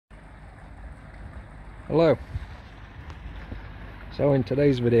Hello. So in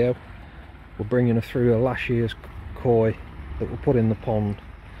today's video we're bringing her through a last year's koi that we put in the pond.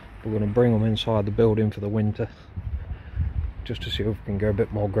 We're going to bring them inside the building for the winter just to see if we can get a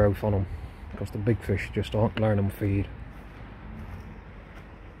bit more growth on them, because the big fish just aren't letting them feed.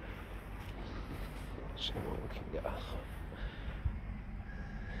 See what we can get.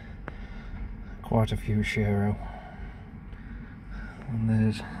 Quite a few shero, and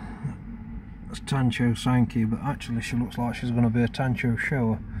there's Tancho Sankey, but actually she looks like she's going to be a Tancho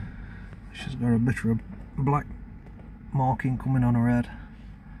shower. She's got a bit of a black marking coming on her head.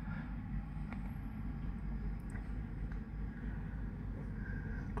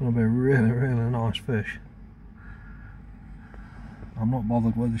 Going to be a really nice fish. I'm not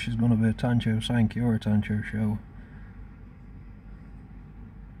bothered whether she's going to be a Tancho Sankey or a Tancho shower.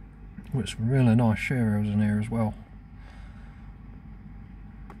 With some really nice sheros in here as well.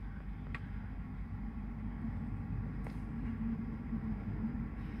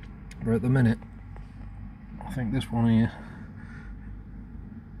 But at the minute, I think this one here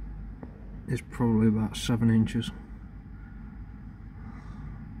is probably about 7 inches.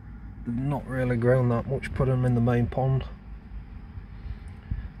 They've not really grown that much, put them in the main pond.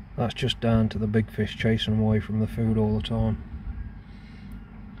 That's just down to the big fish chasing them away from the food all the time.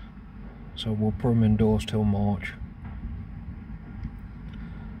 So we'll put them indoors till March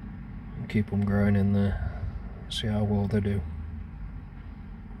and keep them growing in there, see how well they do.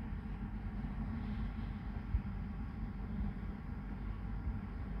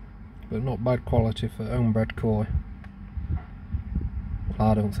 But not bad quality for homebred koi. Well,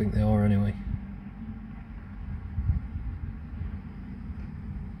 I don't think they are anyway.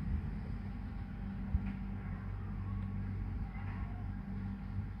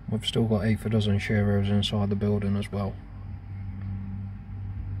 We've still got 8 dozen sheros inside the building as well.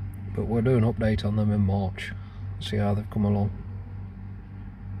 But we'll do an update on them in March, see how they've come along.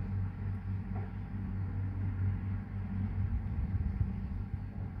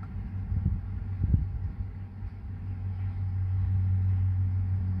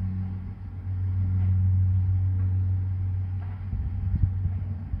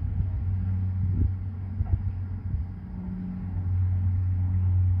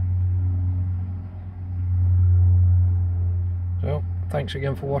 So, thanks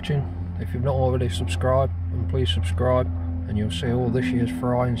again for watching. If you've not already subscribed, then please subscribe, and you'll see all this year's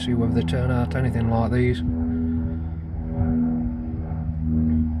fry and see whether they turn out anything like these.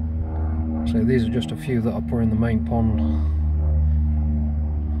 So these are just a few that I put in the main pond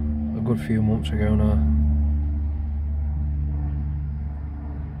a good few months ago now.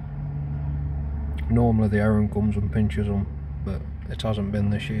 Normally the Aaron comes and pinches them, but it hasn't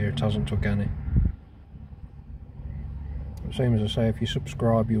been this year, it hasn't took any. Same as I say, if you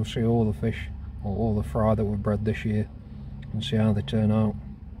subscribe you'll see all the fish, or all the fry that we've bred this year, and see how they turn out.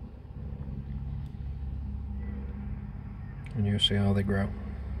 And you'll see how they grow.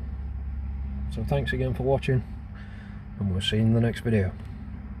 So thanks again for watching, and we'll see you in the next video.